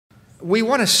we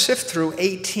want to sift through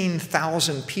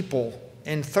 18,000 people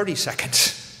in 30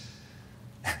 seconds.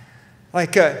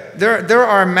 Like, there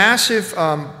are massive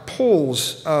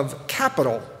pools of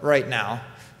capital right now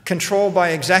controlled by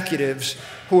executives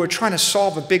who are trying to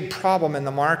solve a big problem in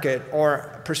the market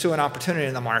or pursue an opportunity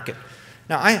in the market.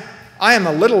 Now, I am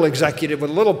a little executive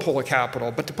with a little pool of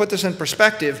capital, but to put this in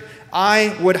perspective,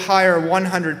 I would hire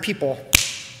 100 people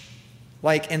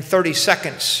like in 30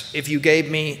 seconds if you gave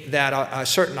me that a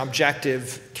certain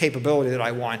objective capability that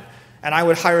I want. And I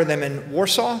would hire them in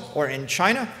Warsaw or in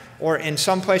China or in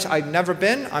some place I've never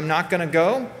been. I'm not going to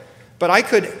go. But I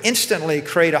could instantly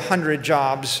create 100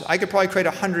 jobs. I could probably create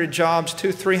 100 jobs,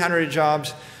 200, 300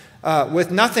 jobs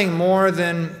with nothing more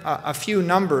than a few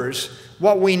numbers.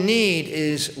 What we need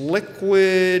is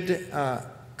liquid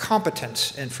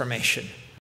competence information.